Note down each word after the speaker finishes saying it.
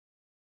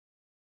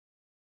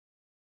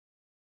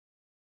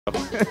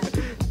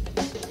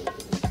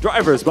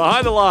Drivers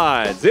behind the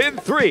lines in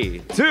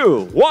 3,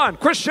 2, 1,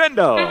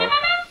 crescendo. All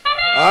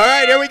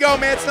right, here we go.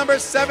 Match number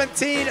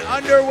 17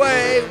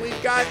 underway.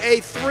 We've got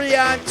a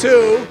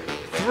 3-on-2,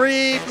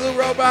 3 blue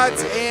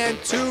robots and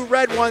 2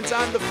 red ones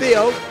on the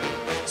field.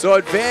 So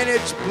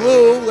advantage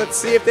blue. Let's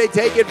see if they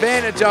take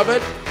advantage of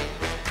it.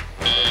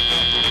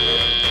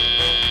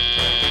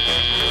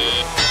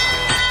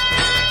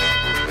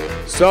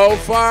 So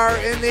far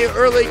in the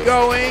early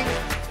going,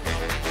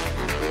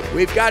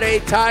 we've got a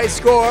tie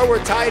score.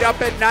 We're tied up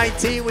at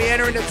 19. We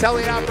enter into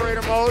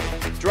teleoperator mode.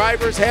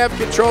 Drivers have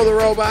control of the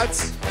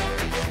robots.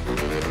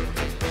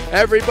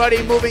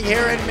 Everybody moving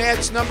here in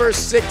match number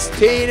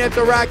 16 at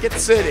the Rocket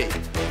City.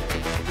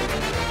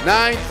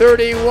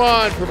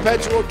 9:31,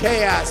 Perpetual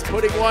Chaos,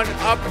 putting one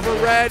up for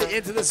red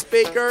into the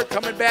speaker,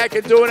 coming back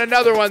and doing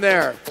another one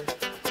there.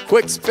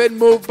 Quick spin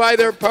move by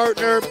their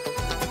partner,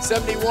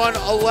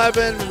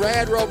 7111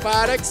 Rad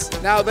Robotics.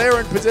 Now they're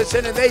in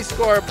position and they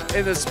score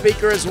in the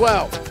speaker as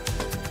well.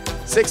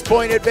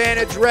 6-point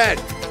advantage red.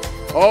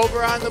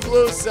 Over on the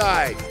blue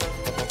side,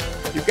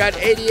 you've got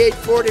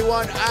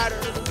 8841 Otter.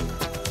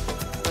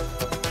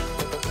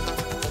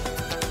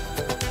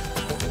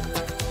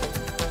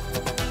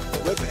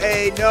 With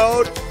a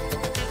node,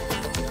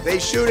 they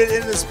shoot it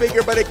into the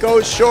speaker, but it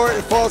goes short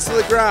and falls to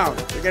the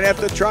ground. You're gonna have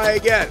to try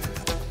again.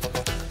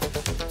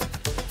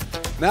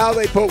 Now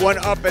they put one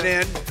up and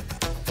in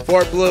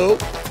for blue,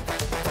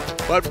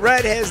 but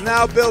red has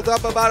now built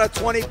up about a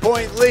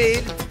 20-point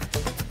lead,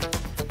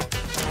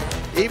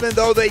 even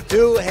though they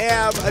do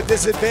have a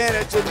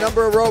disadvantage in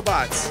number of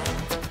robots.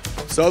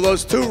 So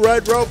those 2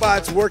 red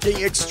robots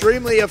working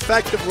extremely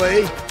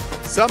effectively.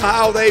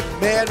 Somehow they've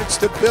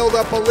managed to build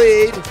up a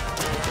lead.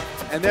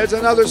 And there's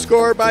another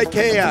score by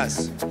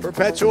Chaos,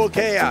 Perpetual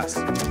Chaos.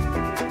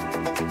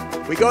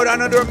 We go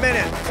down under a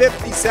minute,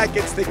 50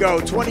 seconds to go.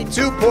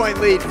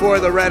 22-point lead for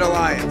the Red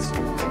Alliance.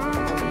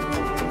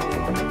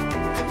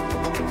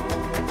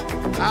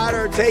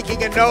 Otter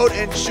taking a note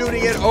and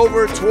shooting it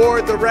over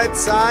toward the red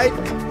side,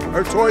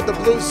 or toward the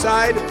blue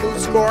side, blue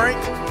scoring.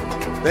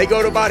 They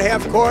go to about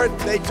half court,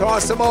 they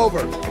toss them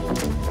over.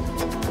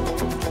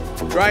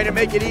 Trying to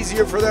make it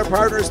easier for their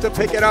partners to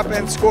pick it up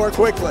and score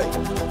quickly.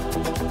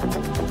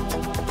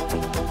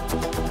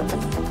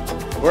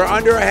 We're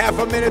under a half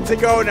a minute to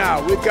go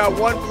now. We've got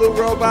one blue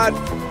robot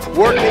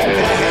working to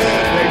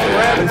hang. They're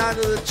grabbing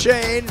onto the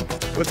chain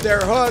with their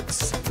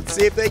hooks. Let's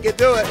see if they can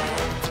do it.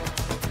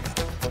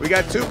 We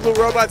got 2 blue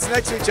robots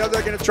next to each other.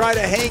 They're going to try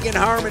to hang in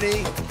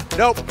harmony.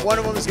 Nope, one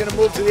of them is going to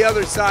move to the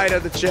other side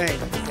of the chain.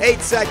 8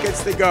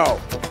 seconds to go.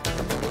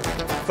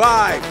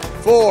 5,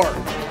 4,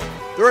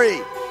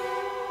 3,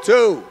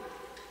 2,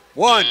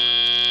 1.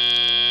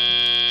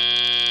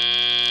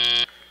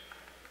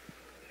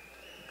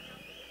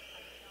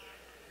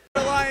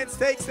 Alliance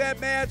takes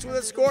that match with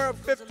a score of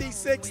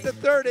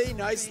 56-30.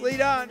 Nice lead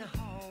on.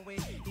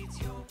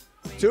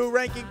 2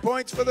 ranking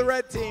points for the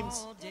red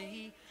teams.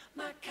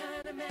 I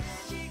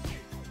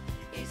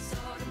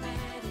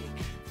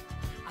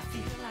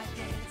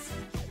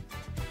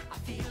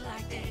feel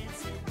like dancing.